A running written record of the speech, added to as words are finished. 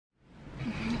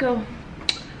Go.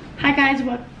 Hi guys,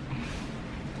 what?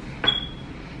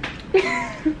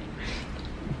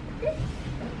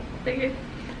 Okay,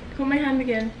 hold my hand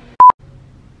again.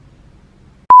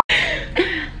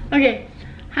 Okay,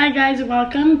 hi guys,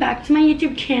 welcome back to my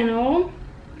YouTube channel.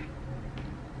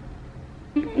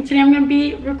 Today I'm gonna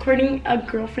be recording a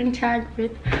girlfriend tag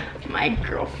with my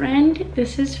girlfriend.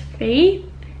 This is Faith.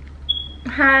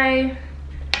 Hi.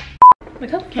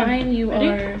 Look how fine you ready?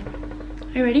 are.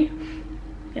 Are you ready?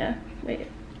 Yeah, wait.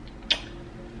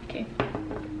 Okay.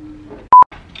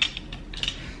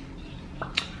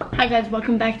 Hi guys,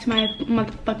 welcome back to my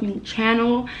motherfucking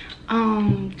channel.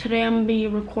 Today I'm gonna be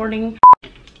recording.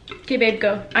 Okay, babe,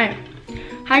 go. Alright.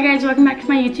 Hi guys, welcome back to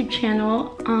my YouTube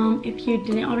channel. If you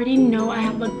didn't already know, I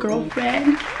have a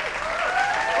girlfriend.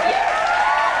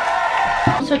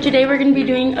 So today we're gonna be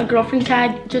doing a girlfriend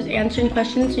tag, just answering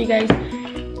questions so you guys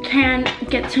can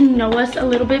get to know us a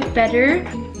little bit better.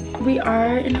 We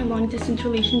are in a long distance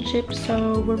relationship,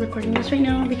 so we're recording this right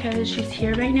now because she's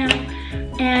here right now.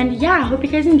 And yeah, I hope you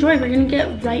guys enjoy. We're gonna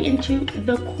get right into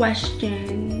the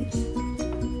questions.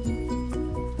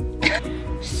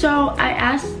 So I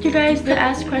asked you guys to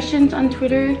ask questions on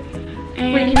Twitter,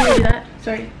 and Wait, can you do that?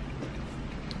 Sorry.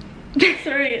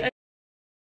 Sorry.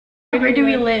 Where do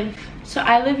we live? So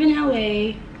I live in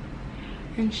LA,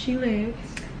 and she lives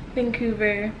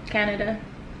Vancouver, Canada.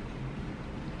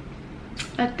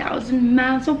 1,000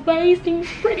 miles away. Seems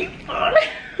pretty far.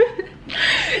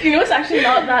 You know, it's actually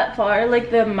not that far,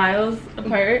 like the miles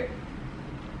apart.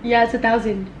 Yeah, it's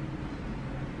 1,000.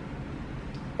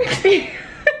 Okay.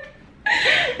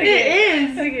 It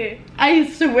is. Okay. I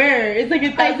swear, it's like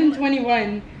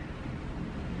 1,021.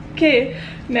 Okay,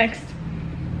 next.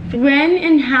 When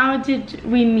and how did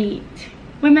we meet?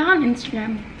 We met on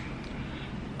Instagram.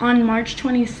 On March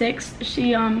 26th,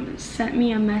 she sent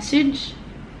me a message.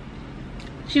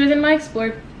 She was in my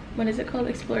Explore, what is it called?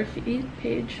 Explore feed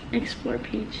page. Explore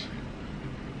page.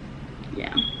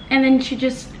 Yeah. And then she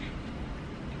just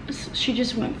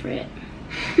went for it.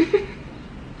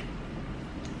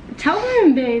 Tell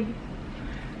them, babe.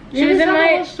 She was in tell my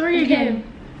the whole story again.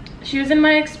 She was in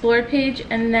my Explore page,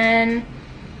 and then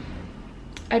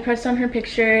I pressed on her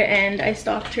picture and I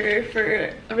stalked her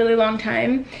for a really long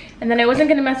time. And then I wasn't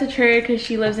gonna message her because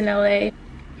she lives in LA,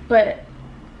 but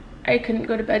I couldn't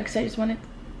go to bed because I just wanted.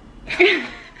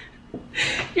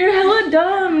 You're hella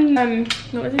dumb.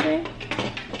 What was I saying?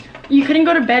 You couldn't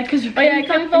go to bed because you I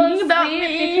couldn't fall asleep about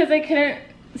me because I couldn't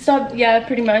stop. Yeah,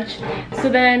 pretty much. So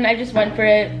then I just went for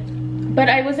it, but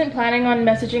I wasn't planning on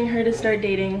messaging her to start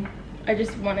dating. I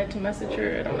just wanted to message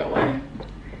her. I don't know why.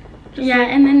 Just yeah,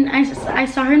 and then I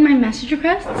saw her in my message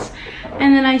requests,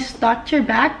 and then I stalked her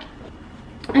back,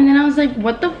 and then I was like,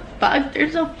 what the fuck?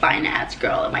 There's a fine ass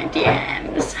girl in my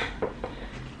DMs.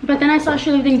 But then I saw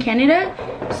she lived in Canada,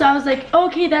 so I was like,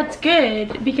 okay, that's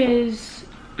good, because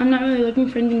I'm not really looking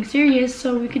for anything serious,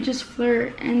 so we could just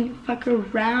flirt and fuck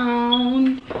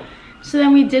around. So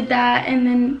then we did that, and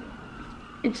then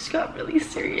it just got really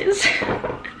serious.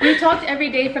 We talked every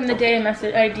day from the day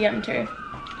I DM'd her.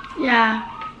 Yeah.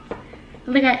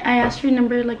 Like I asked her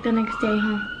number like the next day,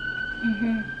 huh?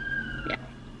 Yeah.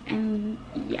 And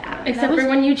yeah. Except for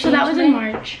when you changed. So that was in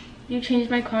March. You changed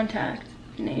my contact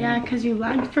name. Yeah, because you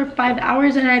lagged for 5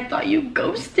 hours and I thought you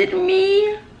ghosted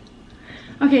me.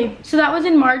 Okay, so that was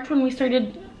in March when we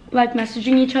started like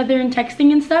messaging each other and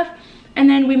texting and stuff. And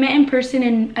then we met in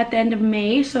person at the end of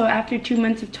May. So after 2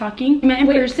 months of talking, we met in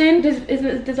person.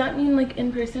 Does that mean like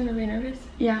in person? Are we nervous?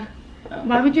 Yeah. Oh.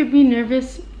 Why would you be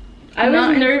nervous? I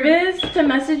was nervous to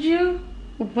message you.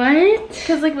 What?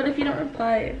 Because like, what if you don't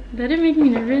reply? That didn't make me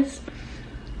nervous.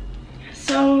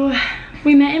 So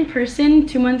we met in person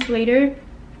 2 months later.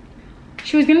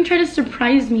 She was gonna try to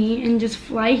surprise me and just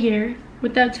fly here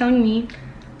without telling me.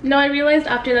 No, I realized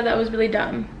after that was really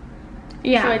dumb.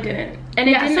 Yeah. So I didn't. And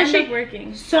it didn't end up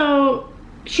working. So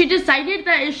she decided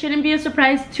that it shouldn't be a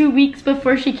surprise 2 weeks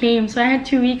before she came. So I had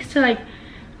 2 weeks to like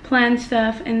plan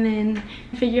stuff and then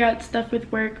figure out stuff with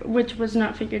work, which was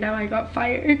not figured out. I got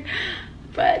fired.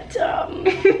 But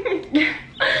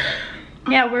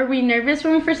yeah, were we nervous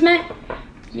when we first met?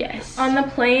 Yes. On the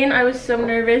plane, I was so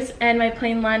nervous, and my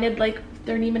plane landed like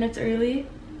 30 minutes early.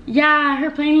 Yeah, her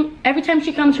plane, every time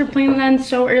she comes, her plane lands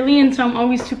so early, and so I'm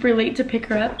always super late to pick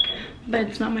her up. But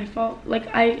it's not my fault. Like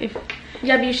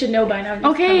yeah, but you should know by now. Just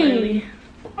okay. come early.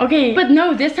 Okay, but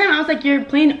no, this time I was like, your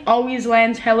plane always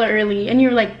lands hella early. And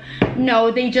you're like,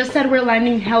 no, they just said we're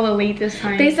landing hella late this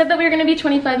time. They said that we were gonna be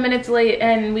 25 minutes late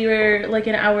and we were like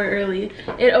an hour early.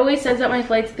 It always says that my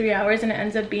flight's 3 hours and it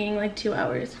ends up being like 2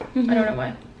 hours. I don't know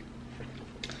why.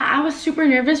 I was super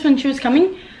nervous when she was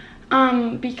coming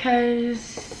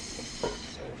because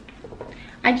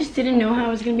I just didn't know how it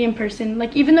was gonna be in person.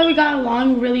 Like, even though we got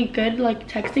along really good, like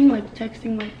texting like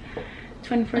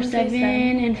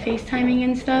 24/7 and FaceTiming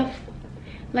and stuff,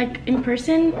 like in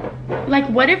person, like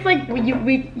what if like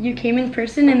you came in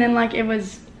person and then like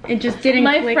it just didn't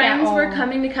click at all? My friends were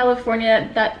coming to California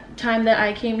at that time that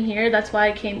I came here. That's why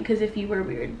I came, because if you were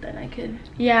weird, then I could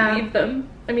leave them.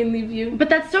 I mean, leave you. But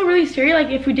that's still really scary. Like,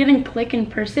 if we didn't click in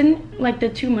person, like the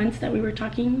 2 months that we were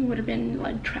talking would have been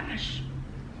like trash.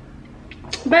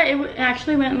 But it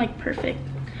actually went like perfect.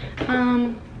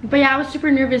 But yeah, I was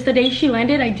super nervous. The day she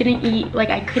landed, I didn't eat. Like,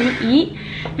 I couldn't eat,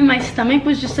 and my stomach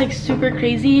was just like super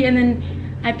crazy. And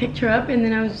then I picked her up, and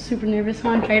then I was super nervous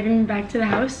while I'm driving back to the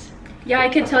house. Yeah, I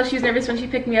could tell she was nervous when she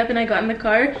picked me up and I got in the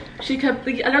car. She kept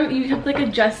like, you kept like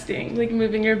adjusting, like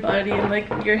moving your body and like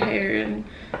your hair, and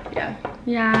yeah.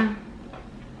 Yeah.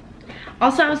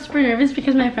 Also, I was super nervous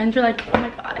because my friends were like, oh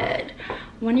my god,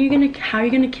 how are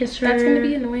you gonna kiss her? That's gonna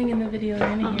be annoying in the video.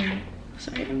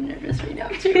 Sorry, I'm nervous right now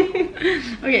too.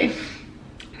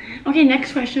 Okay,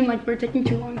 next question. Like, we're taking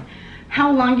too long.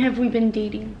 How long have we been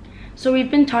dating? So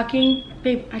we've been talking,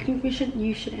 babe. I think you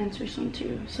should answer some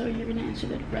too. So you're gonna answer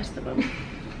the rest of them.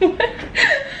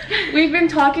 We've been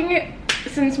talking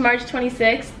since March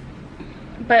 26th,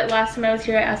 but last time I was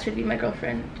here, I asked her to be my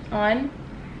girlfriend on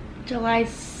July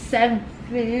 7th.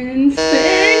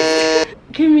 6th.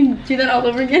 Can we do that all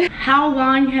over again? How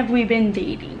long have we been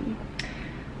dating?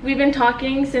 We've been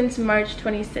talking since March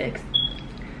 26th,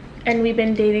 and we've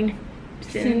been dating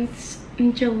since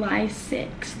July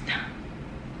 6th.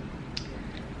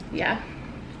 Yeah.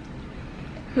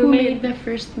 Who made the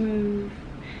first move?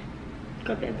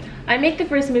 Go ahead. I make the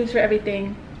first moves for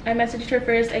everything. I messaged her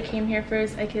first, I came here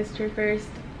first, I kissed her first,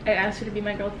 I asked her to be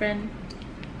my girlfriend.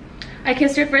 I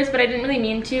kissed her first, but I didn't really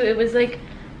mean to. It was like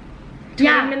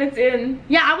 20 minutes in.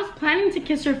 Yeah, I was planning to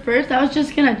kiss her first. I was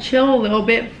just gonna chill a little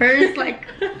bit first, like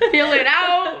feel it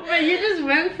out, but you just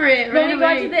went for it. When we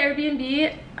got to the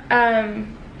Airbnb,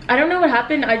 I don't know what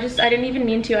happened. I didn't even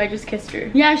mean to. I just kissed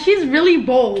her. Yeah, she's really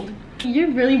bold.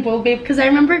 You're really bold, babe. Because I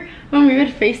remember when we would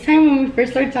FaceTime when we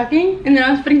first started talking, and then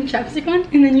I was putting chapstick on,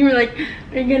 and then you were like,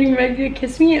 are you getting ready to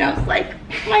kiss me? And I was like,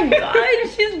 oh my god,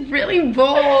 she's really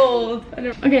bold.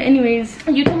 Okay, anyways.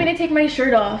 You told me to take my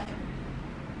shirt off.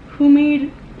 Who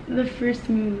made the first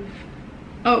move?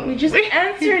 Oh, we just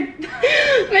answered.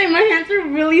 My hands are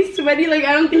really sweaty. Like,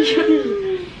 I don't think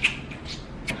you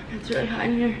It's really hot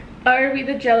in here. Are we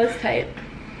the jealous type?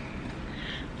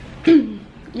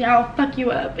 Yeah, I'll fuck you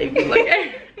up if you look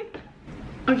at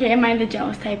Okay, am I the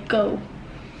jealous type? Go.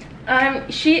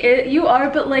 She is. You are,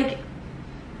 but like,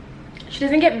 she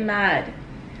doesn't get mad.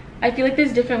 I feel like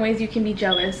there's different ways you can be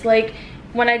jealous. Like,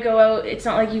 when I go out, it's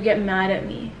not like you get mad at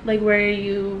me. Like, where are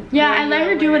you? Yeah, I let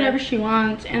her do whatever she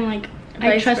wants, and like,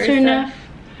 I trust her enough.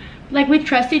 Like, we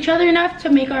trust each other enough to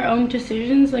make our own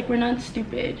decisions. Like, we're not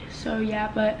stupid. So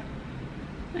yeah, but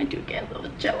I do get a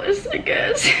little jealous, I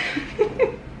guess.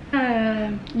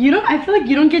 I feel like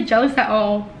you don't get jealous at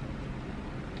all.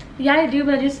 Yeah, I do,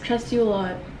 but I just trust you a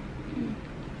lot.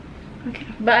 Okay.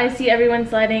 But I see everyone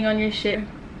sliding on your shit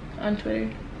on Twitter.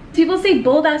 People say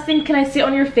bold ass thing, can I sit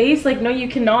on your face? Like, no, you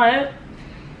cannot.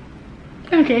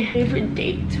 Okay. Favorite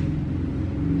date.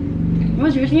 What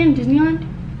was yours again? Disneyland?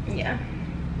 Yeah.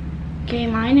 Okay,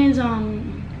 mine is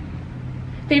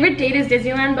favorite date is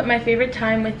Disneyland, but my favorite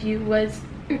time with you was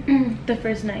the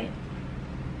first night.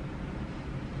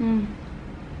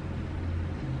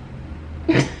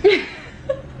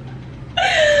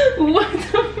 What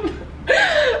the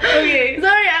Okay.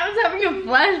 Sorry, I was having a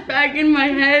flashback in my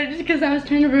head because I was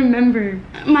trying to remember.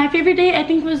 My favorite date, I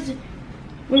think, was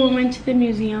when we went to the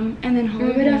museum and then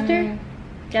Hollywood after.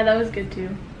 Yeah, that was good too.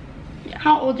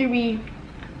 How old are we?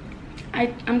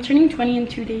 I'm turning 20 in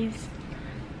 2 days.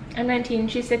 I'm 19.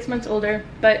 She's 6 months older,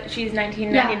 but she's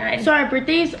 1999. Yeah. So our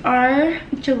birthdays are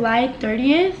July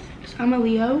 30th. So I'm a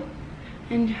Leo,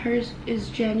 and hers is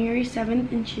January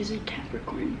 7th, and she's a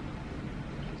Capricorn.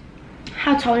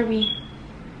 How tall are we?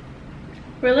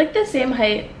 We're like the same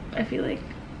height, I feel like.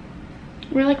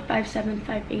 We're like 5'7",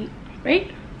 5'8",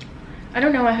 right? I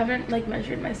don't know. I haven't like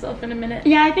measured myself in a minute.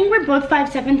 Yeah, I think we're both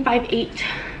 5'7", 5'8".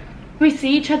 We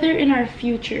see each other in our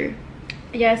future.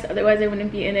 Yes, otherwise I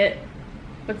wouldn't be in it.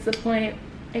 What's the point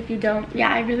if you don't? Yeah,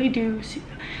 I really do.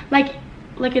 Like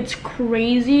it's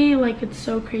crazy. Like, it's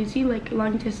so crazy. Like,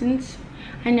 long distance.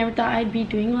 I never thought I'd be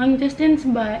doing long distance,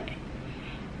 but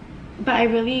I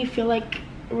really feel like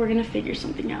we're gonna figure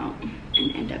something out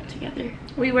and end up together.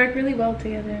 We work really well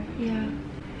together. Yeah.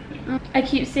 I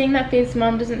keep seeing that Faith's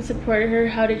mom doesn't support her.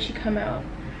 How did she come out?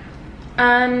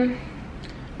 My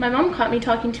mom caught me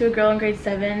talking to a girl in grade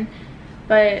 7,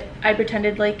 but I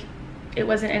pretended like it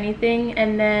wasn't anything.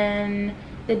 And then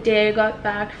the day I got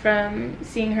back from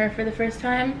seeing her for the first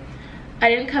time, I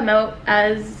didn't come out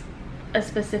as a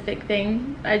specific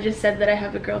thing. I just said that I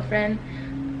have a girlfriend.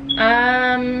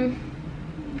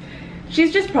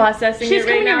 She's just processing it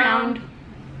right now. Around.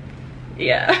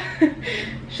 Yeah.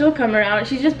 She'll come around.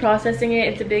 She's just processing it.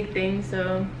 It's a big thing,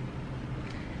 so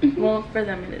well, for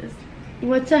them it is.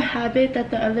 What's a habit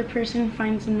that the other person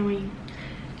finds annoying?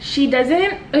 She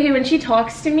doesn't, okay, when she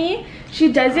talks to me,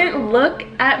 she doesn't look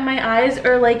at my eyes,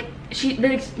 or like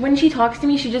when she talks to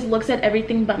me, she just looks at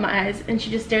everything but my eyes, and she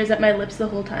just stares at my lips the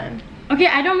whole time. Okay,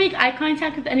 I don't make eye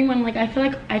contact with anyone. Like, I feel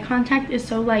like eye contact is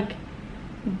so like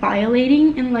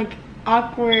violating and like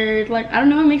awkward. Like, I don't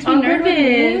know, it makes me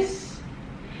nervous.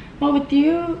 What with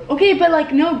you? Okay, but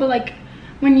like no, but like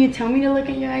when you tell me to look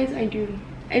at your eyes, I do.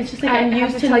 It's just like I'm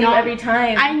used to tell you every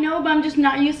time. I know, but I'm just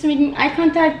not used to making eye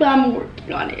contact, but I'm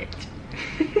working on it.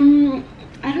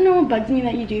 I don't know what bugs me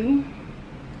that you do.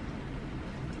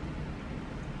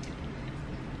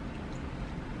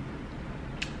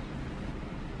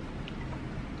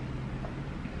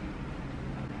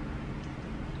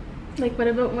 Like, what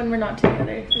about when we're not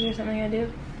together? Is there something I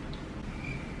do?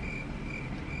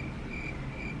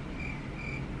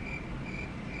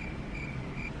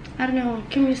 I don't know.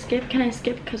 Can we skip? Can I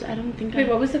skip? Because I don't think. Wait,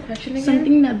 what was the question again?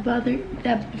 Something that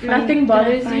nothing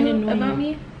bothers you annoying about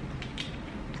me.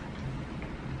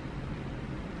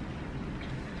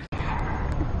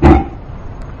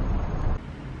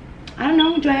 I don't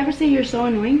know. Do I ever say you're so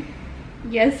annoying?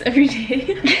 Yes, every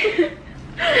day.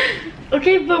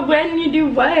 Okay, but when you do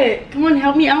what? Come on,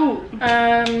 help me out.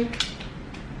 Okay,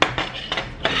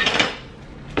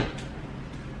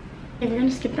 we're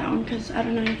gonna skip that one because I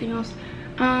don't know anything else.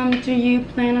 Do you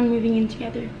plan on moving in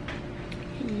together?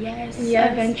 Yes,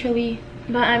 eventually.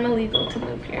 But I'm illegal to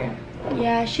move here.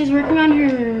 Yeah, she's working on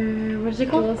her, what is it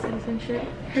called? Dual citizenship.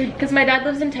 Because my dad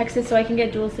lives in Texas, so I can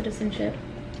get dual citizenship.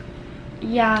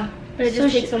 Yeah. But it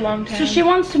just takes a long time. So she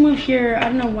wants to move here. I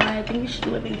don't know why. I think we should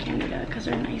live in Canada because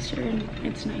they're nicer and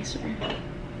it's nicer.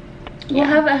 We'll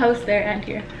have a house there and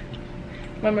here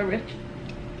when we're rich.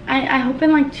 I hope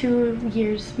in like 2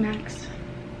 years max.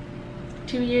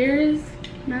 2 years?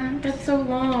 Max. That's so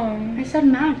long. I said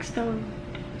max though.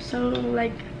 So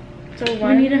like,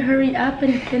 we need to hurry up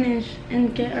and finish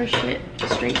and get our shit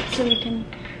straight so we can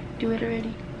do it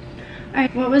already.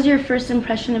 Alright, what was your first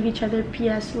impression of each other?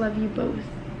 P.S. Love you both.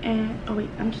 And oh wait,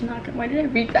 I'm just not gonna, why did I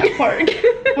read that part?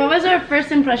 What was our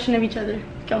first impression of each other?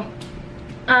 Go.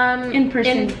 In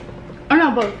person. Or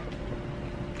no, both.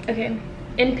 Okay.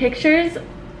 In pictures,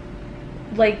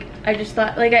 like I just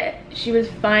thought like she was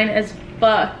fine as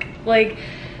fuck. Like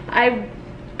I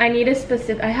need a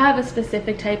specific, I have a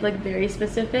specific type, like very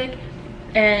specific,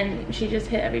 and she just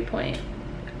hit every point.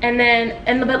 And then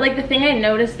but like the thing I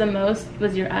noticed the most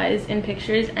was your eyes in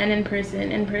pictures and in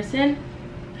person. In person,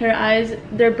 her eyes,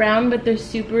 they're brown, but they're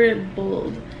super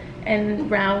bold and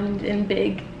round and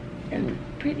big and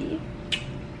pretty.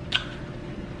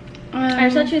 I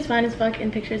just thought she was fine as fuck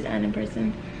in pictures and in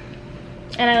person.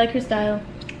 And I like her style.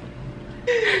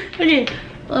 Okay.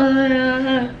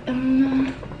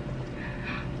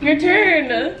 Your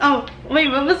turn. Oh, wait,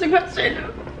 what was the question?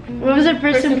 What was her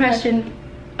first impression?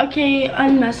 Okay,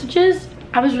 on messages,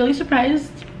 I was really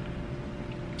surprised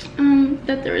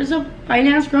that there was a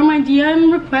finance girl my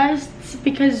DM requests,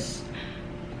 because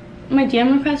my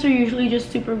DM requests are usually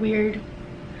just super weird.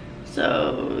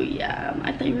 So yeah,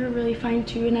 I thought you were really fine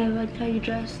too, and I liked how you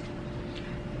dressed.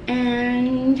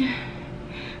 And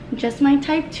just my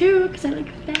type too, because I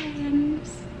like fans.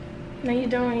 No, you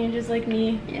don't. You're just like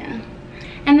me. Yeah.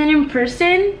 And then in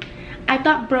person, I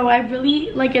thought, bro, I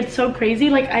really like, it's so crazy.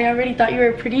 Like, I already thought you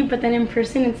were pretty, but then in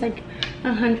person, it's like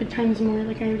 100 times more.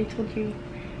 Like I already told you.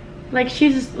 Like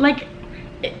she's like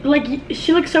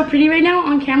she looks so pretty right now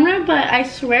on camera, but I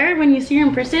swear when you see her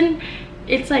in person,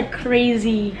 it's like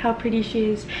crazy how pretty she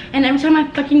is. And every time I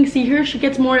fucking see her, she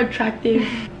gets more attractive.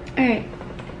 All right.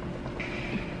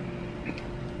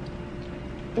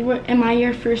 What, am I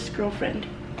your first girlfriend?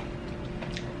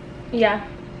 Yeah.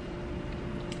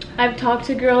 I've talked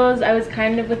to girls. I was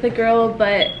kind of with a girl,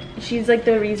 but she's like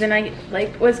the reason I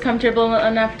like was comfortable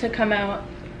enough to come out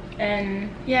and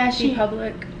be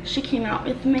public. She came out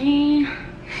with me.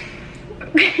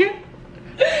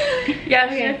 Yeah,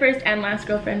 she's my first and last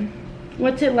girlfriend.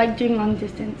 What's it like doing long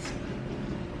distance?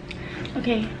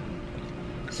 Okay.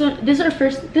 So this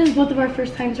is both of our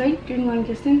first times, right? Doing long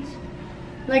distance?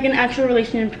 Like an actual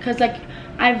relationship, because like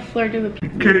I've flirted with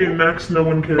people. Okay, next, no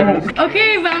one cares.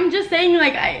 Okay, but I'm just saying,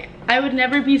 like I would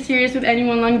never be serious with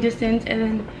anyone long distance, and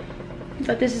then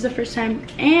but this is the first time,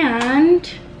 and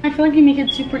I feel like you make it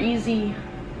super easy.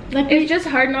 Like it's just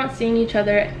hard not seeing each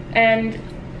other and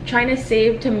trying to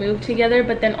save to move together,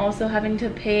 but then also having to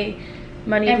pay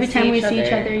money every to time we each see other.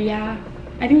 each other. Yeah,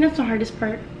 I think that's the hardest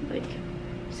part, like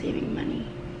saving money.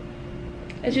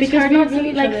 It's just because hard we not seeing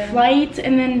really each like other. flights,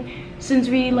 and then since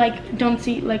we like don't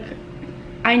see, like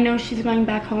I know she's going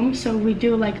back home, so we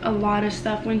do like a lot of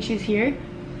stuff when she's here,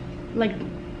 like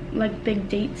big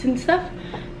dates and stuff,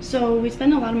 so we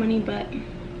spend a lot of money. But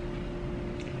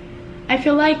I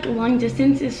feel like long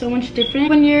distance is so much different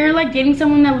when you're like dating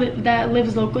someone that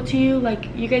lives local to you. Like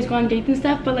you guys go on dates and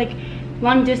stuff, but like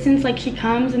long distance, like she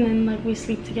comes and then like we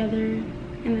sleep together,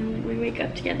 and then like, we wake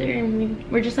up together,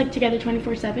 and we're just like together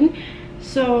 24/7.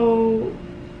 So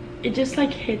it just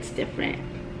like hits different.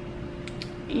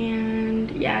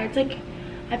 And yeah, it's like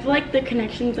I feel like the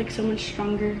connection's like so much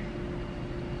stronger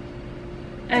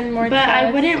and more but trust.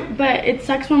 I wouldn't, but it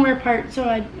sucks when we're apart, so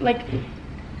I like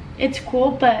it's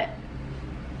cool, but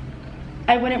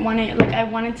I wouldn't want it, like I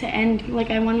want it to end,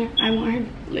 like I want her to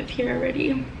live here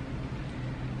already.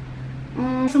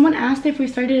 Someone asked if we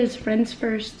started as friends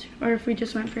first or if we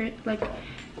just went for it. Like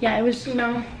yeah, it was,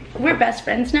 no, we're best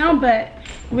friends now, but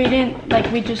we didn't,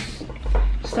 like we just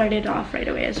started off right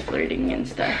away as flirting and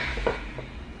stuff.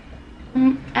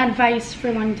 Advice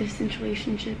for long distance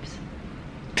relationships: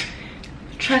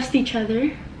 trust each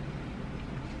other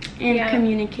and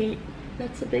communicate.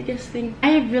 That's the biggest thing. I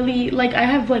have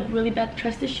really bad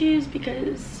trust issues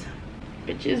because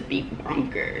bitches be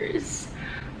bonkers,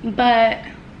 but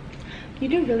you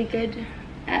do really good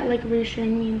at like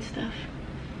reassuring me and stuff,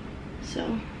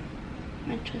 so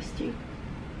I trust you.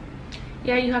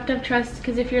 Yeah, you have to have trust,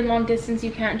 because if you're long distance,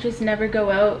 you can't just never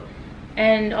go out,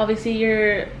 and obviously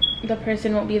the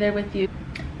person won't be there with you.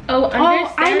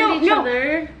 Understand each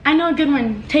other. I know a good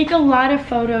one. Take a lot of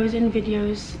photos and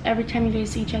videos every time you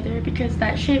guys see each other, because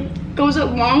that shit goes a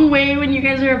long way when you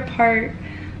guys are apart.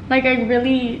 Like I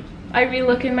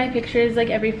re-look in my pictures like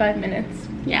every 5 minutes.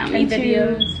 Yeah, me too.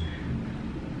 Videos.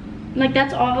 Like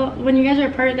that's all, when you guys are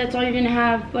apart, that's all you're gonna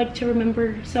have like to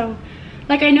remember. So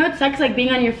like I know it sucks like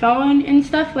being on your phone and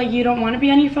stuff, like you don't want to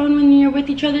be on your phone when you're with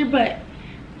each other, but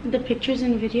the pictures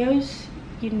and videos,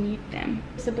 you need them.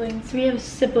 Siblings. We have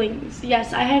siblings.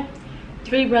 Yes, I have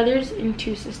 3 brothers and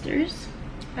 2 sisters.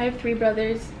 I have 3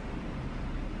 brothers.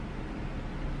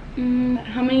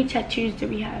 How many tattoos do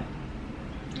we have?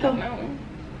 I don't know.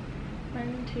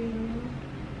 1, 2,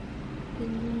 3,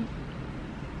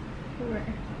 4.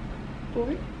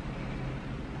 4?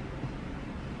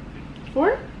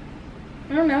 4?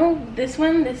 I don't know. This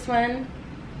one, this one,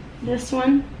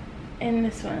 and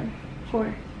this one.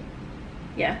 4.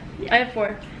 Yeah, I have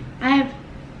 4. I have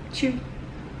 2.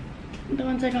 The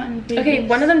ones I got in Vegas. Okay,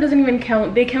 one of them doesn't even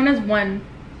count. They count as 1.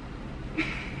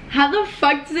 How the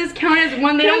fuck does this count as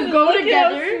 1? They don't go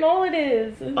together. Look how small it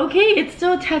is. Okay, it's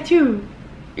still a tattoo.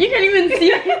 You can't even see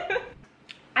it.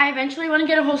 I eventually want to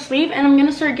get a whole sleeve, and I'm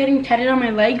gonna start getting tatted on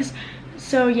my legs.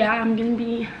 So yeah, I'm gonna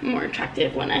be more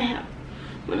attractive when I'm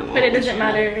but it doesn't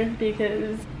matter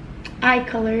because eye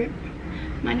color.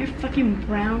 Mine are fucking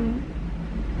brown.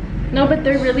 No, but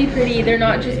they're really pretty. They're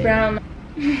not just brown.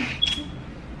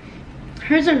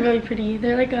 Hers are really pretty.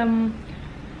 They're like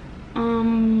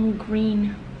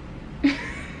green.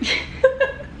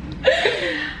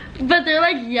 But they're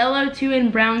like yellow too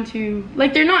and brown too.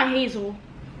 Like they're not hazel.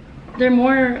 They're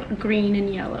more green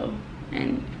and yellow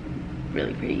and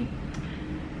really pretty.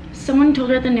 Someone told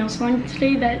her at the nail salon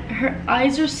today that her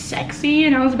eyes are sexy,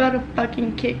 and I was about to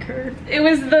fucking kick her. It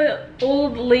was the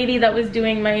old lady that was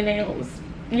doing my nails.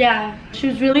 Yeah, she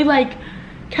was really like,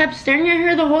 kept staring at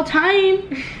her the whole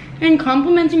time and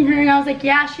complimenting her, and I was like,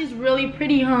 yeah, she's really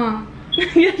pretty, huh?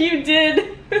 Yeah, you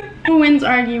did. Who wins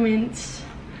arguments?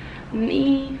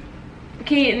 Me.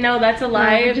 Okay, no, that's a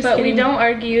lie, No, but kidding. we don't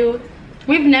argue.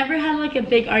 We've never had like a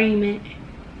big argument.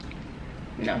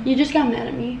 No. You just got mad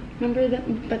at me, remember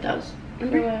that? But that was,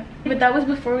 remember? But that was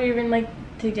before we were even like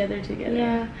together.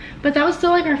 Yeah, but that was still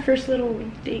like our first little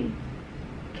thing,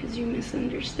 because you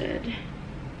misunderstood.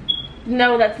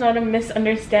 No, that's not a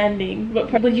misunderstanding.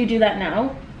 But would you do that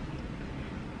now?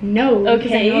 No,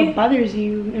 because I know Okay. it bothers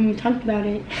you, and we talked about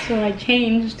it, so I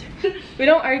changed. We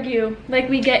don't argue. Like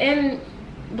we get in,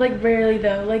 like rarely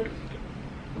though. Like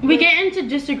we get into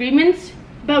disagreements,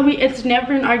 but it's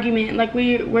never an argument. Like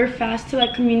we're fast to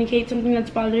like communicate something that's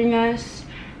bothering us,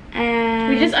 and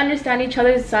we just understand each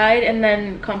other's side and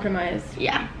then compromise.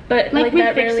 Yeah, But like we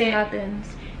that fix rarely it. happens.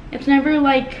 It's never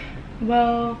like,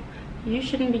 well, you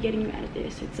shouldn't be getting mad at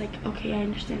this. It's like, okay, I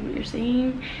understand what you're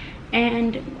saying,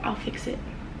 and I'll fix it.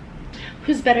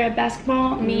 Who's better at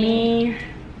basketball? Me.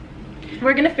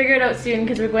 We're gonna figure it out soon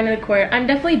because we're going to the court. I'm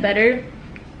definitely better.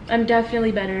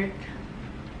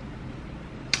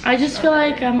 I just feel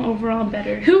like I'm overall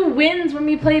better. Who wins when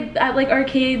we played at like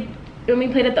arcade? When we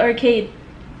played at the arcade?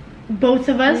 Both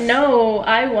of us? No,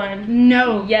 I won.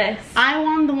 No. Yes. I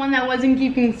won the one that wasn't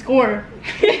keeping score.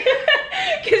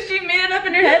 Because she made it up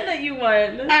in her head that you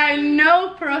won. I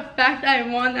know for a fact I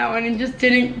won that one and just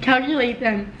didn't calculate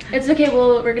them. It's okay,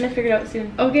 well, we're gonna figure it out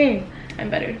soon. Okay. I'm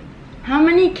better. How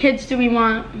many kids do we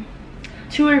want?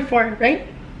 2 or 4, right?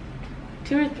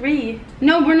 2 or 3.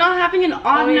 No, we're not having an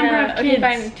odd number of kids. Okay,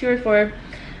 fine, 2 or 4.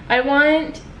 I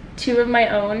want 2 of my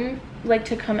own, like,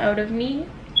 to come out of me.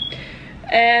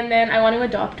 And then I want to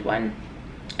adopt one.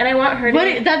 And I want her to...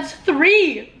 What? That's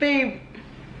 3, babe.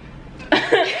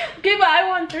 Okay, but I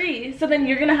want 3. So then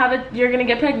you're gonna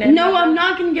get pregnant. No, I'm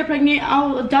not gonna get pregnant.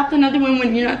 I'll adopt another one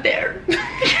when you're not there.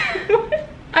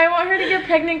 I want her to get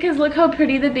pregnant because look how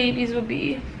pretty the babies will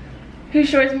be. Who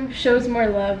shows more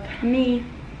love? Me.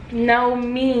 No,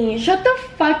 me. Shut the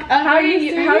fuck up. How do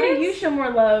you show more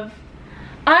love?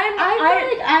 I feel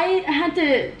like I had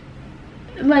to,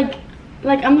 like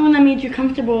I'm the one that made you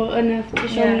comfortable enough to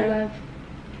show me love.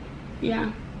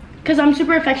 Yeah. Because I'm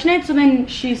super affectionate, so then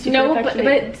she's super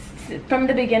affectionate. but from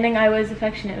the beginning I was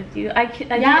affectionate with you.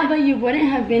 Yeah, but you wouldn't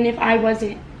have been if I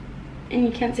wasn't. And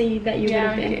you can't say that you would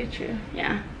have been. Yeah, okay, true.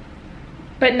 Yeah.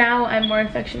 But now I'm more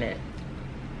affectionate.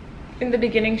 In the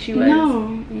beginning she was.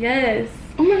 No. Yes.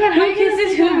 Oh my god, who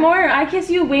kisses who more? I kiss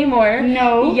you way more.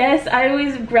 No. Yes, I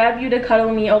always grab you to cuddle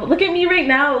me. Look at me right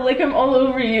now, like I'm all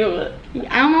over you.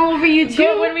 I'm all over you too.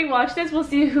 But when we watch this, we'll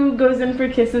see who goes in for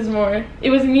kisses more. It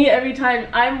was me every time.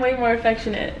 I'm way more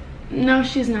affectionate. No,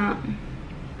 she's not.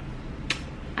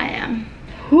 I am.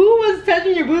 Who was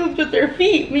touching your boobs with their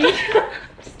feet? Me?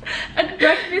 At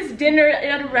breakfast dinner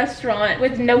at a restaurant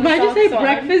with no socks on. Why'd you say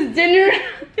breakfast dinner?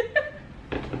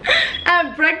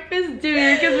 At breakfast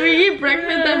dinner, because we eat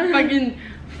breakfast at fucking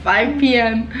 5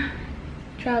 p.m.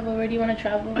 Travel, where do you want to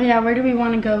travel? Oh yeah, where do we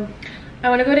want to go? I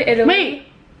want to go to Italy. Wait!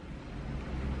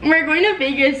 We're going to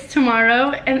Vegas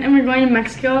tomorrow, and then we're going to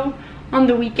Mexico on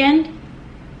the weekend.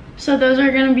 So those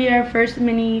are going to be our first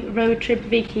mini road trip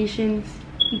vacations.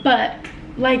 But,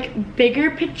 like,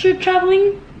 bigger picture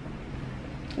traveling,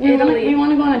 we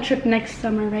want to go on a trip next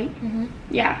summer, right? Mm-hmm.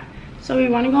 Yeah. So we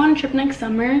want to go on a trip next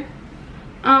summer.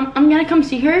 I'm gonna come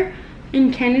see her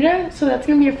in Canada, so that's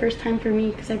gonna be a first time for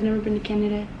me because I've never been to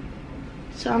Canada.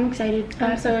 So I'm excited.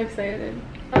 I'm so excited.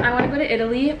 I want to go to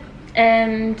Italy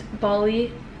and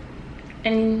Bali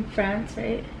and France,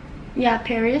 right? Yeah,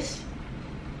 Paris.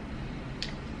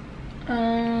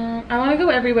 I want to go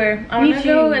everywhere. I want to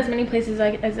go as many places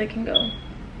as I can go.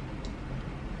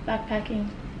 Backpacking.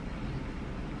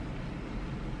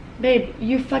 Babe,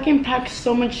 you fucking pack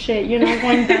so much shit. You're not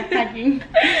going backpacking.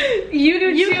 You do.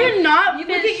 You cannot. You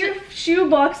look at your shoe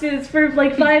boxes for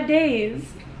like 5 days.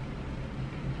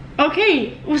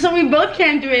 Okay, so we both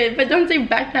can't do it, but don't say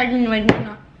backpacking like we're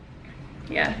not.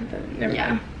 Yeah.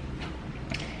 Never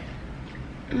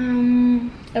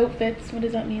mind. Outfits. What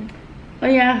does that mean? Oh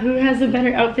yeah, who has a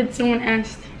better outfit? Someone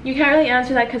asked. You can't really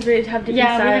answer that because we have different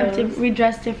styles. Yeah, we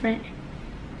dress different.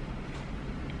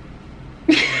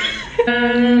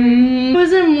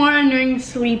 Who's a more annoying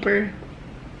sleeper?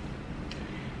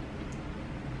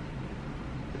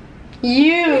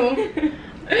 You.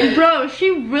 Bro, she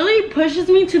really pushes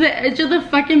me to the edge of the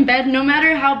fucking bed no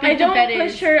matter how big the bed is. I don't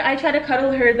push her. I try to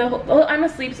cuddle her the whole... Oh, I'm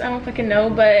asleep, so I don't fucking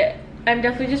know, but I'm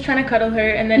definitely just trying to cuddle her.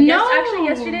 And then actually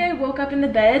yesterday I woke up in the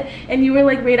bed and you were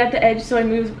like right at the edge, so I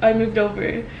moved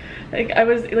over. Like I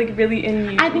was like really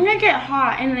in you. I think I get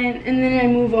hot and then I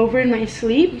move over in my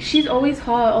sleep. She's always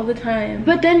hot all the time.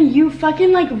 But then you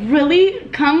fucking like really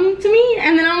come to me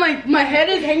and then I'm like, my head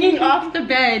is hanging off the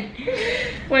bed.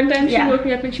 One time she woke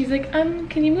me up and she's like,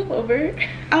 can you move over?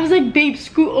 I was like, babe,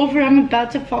 scoot over, I'm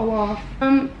about to fall off.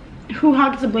 Who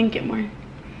hogs a blanket more?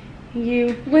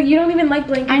 You. Well, you don't even like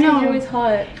blankets. I know. You're always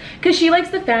hot. Because she likes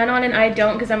the fan on and I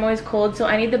don't because I'm always cold. So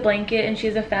I need the blanket and she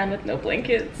has a fan with no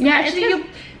blankets. Yeah, actually, you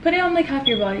put it on like half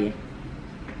your body.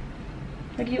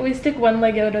 Like you always stick one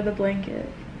leg out of the blanket.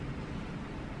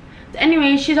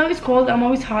 Anyway, she's always cold. I'm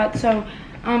always hot. So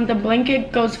the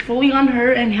blanket goes fully on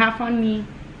her and half on me.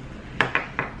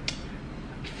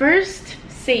 First,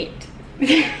 Sate.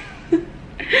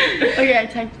 Okay, I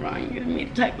typed wrong. You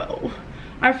made a typo.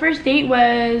 Our first date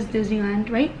was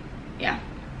Disneyland, right? Yeah.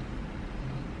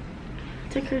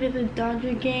 Took her to the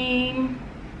Dodger game.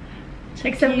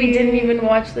 Except we didn't even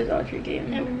watch the Dodger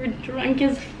game. And we were drunk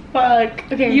as fuck.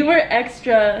 Okay. You were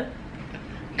extra.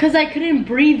 Cause I couldn't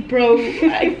breathe, bro.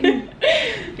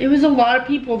 It was a lot of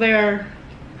people there.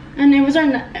 And it was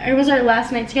our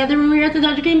last night together when we were at the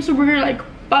Dodger game, so we were like,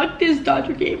 fuck this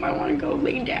Dodger game. I wanna go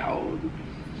lay down.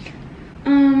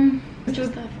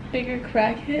 stuff. Bigger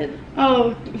crackhead.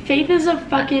 Oh, Faith is a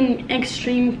fucking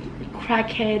extreme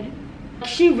crackhead.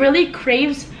 She really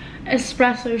craves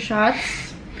espresso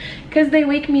shots. Cause they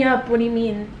wake me up. What do you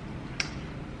mean?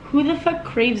 Who the fuck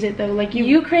craves it though? Like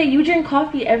You drink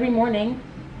coffee every morning.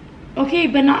 Okay,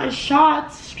 but not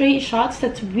shots, straight shots.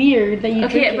 That's weird that you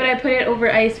drink it. But I put it over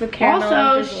ice with caramel.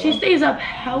 Also, she stays up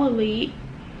hella late.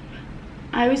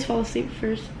 I always fall asleep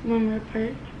first when we're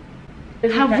apart.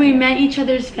 Have we met each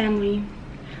other's family?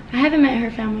 I haven't met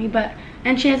her family,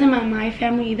 and she hasn't met my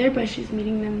family either, but she's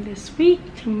meeting them this week,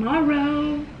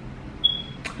 tomorrow.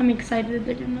 I'm excited.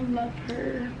 They're gonna love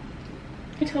her.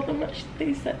 I told them what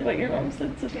they said, what your mom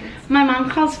said. So my mom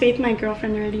calls Faith my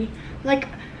girlfriend already. Like,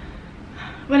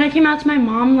 when I came out to my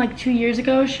mom like 2 years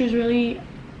ago, she was really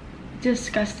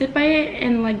disgusted by it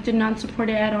and like did not support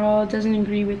it at all. Doesn't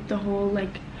agree with the whole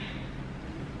like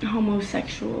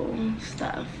homosexual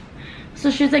stuff.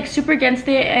 So she's like super against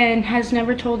it and has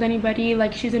never told anybody.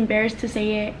 Like, she's embarrassed to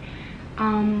say it.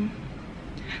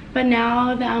 But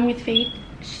now that I'm with Faith,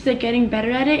 she's like getting better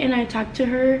at it, and I talk to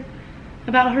her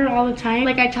about her all the time.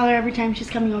 Like, I tell her every time she's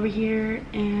coming over here,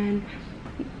 and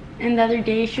the other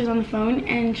day she was on the phone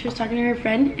and she was talking to her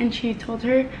friend, and she told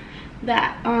her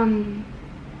that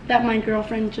that my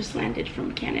girlfriend just landed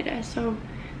from Canada, so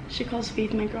she calls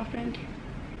Faith my girlfriend.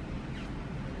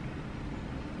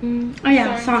 Oh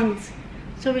yeah, songs.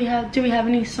 So do we have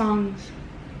any songs?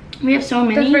 We have so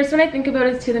many. The first one I think about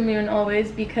is To the Moon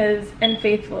always, and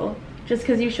Faithful, just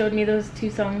because you showed me those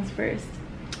two songs first.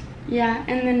 Yeah,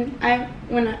 and then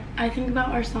when I think about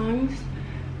our songs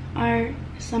are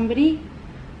Somebody,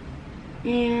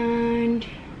 and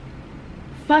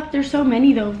fuck, there's so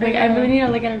many though. Like, I really need to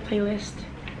look at our playlist.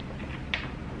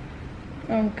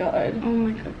 Oh god. Oh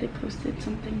my god, they posted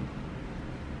something.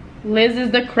 Liz is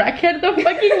the crackhead, the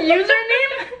fucking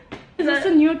username? Is this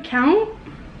a new account?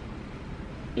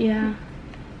 Yeah.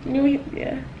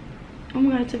 Yeah. Oh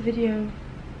my god, it's a video.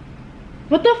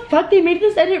 What the fuck? They made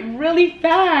this edit really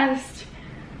fast.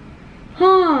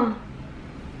 Huh.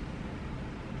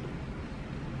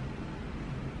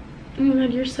 Oh my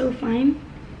god, you're so fine.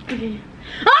 Okay.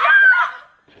 Ah!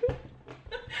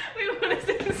 Wait, what does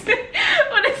it say?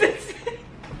 What does it say?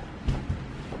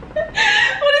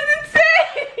 What does it say?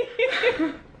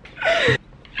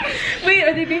 Wait,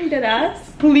 are they being dead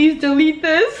ass? Please delete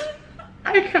this.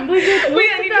 I can't believe it.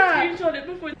 Wait, I need to screenshot it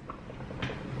before.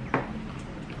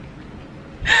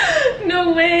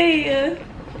 No way.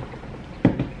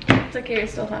 It's okay, you're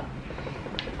still hot.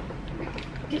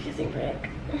 You're kissing Rick.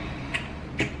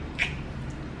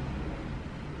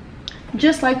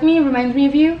 Just Like Me reminds me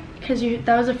of you, because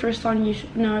that was the first song you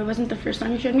no, it wasn't the first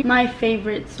song you showed me. My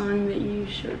favorite song that you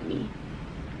showed me.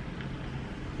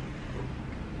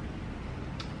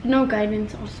 No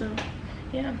Guidance also.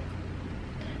 Yeah.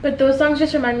 But those songs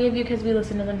just remind me of you because we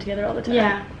listen to them together all the time.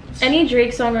 Yeah. Any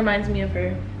Drake song reminds me of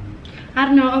her. I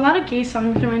don't know, a lot of gay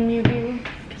songs remind me of you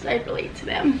because I relate to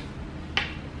them.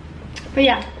 But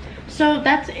yeah, so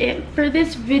that's it for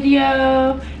this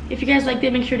video. If you guys liked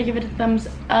it, make sure to give it a thumbs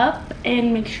up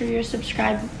and make sure you're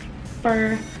subscribed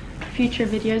for future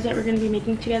videos that we're going to be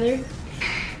making together.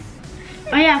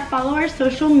 Oh yeah, follow our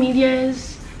social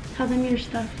medias. Tell them your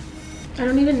stuff. I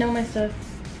don't even know my stuff.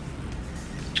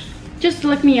 Just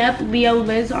look me up, Leo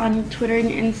Liz, on Twitter and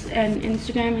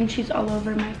Instagram, and she's all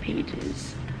over my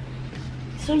pages.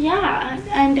 So yeah,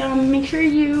 and make sure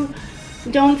you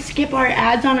don't skip our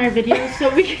ads on our videos so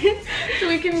we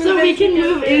can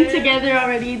move in together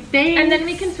already. Thanks. And then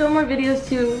we can film more videos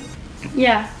too.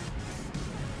 Yeah,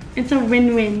 it's a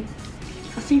win-win.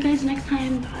 I'll see you guys next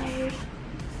time. Bye.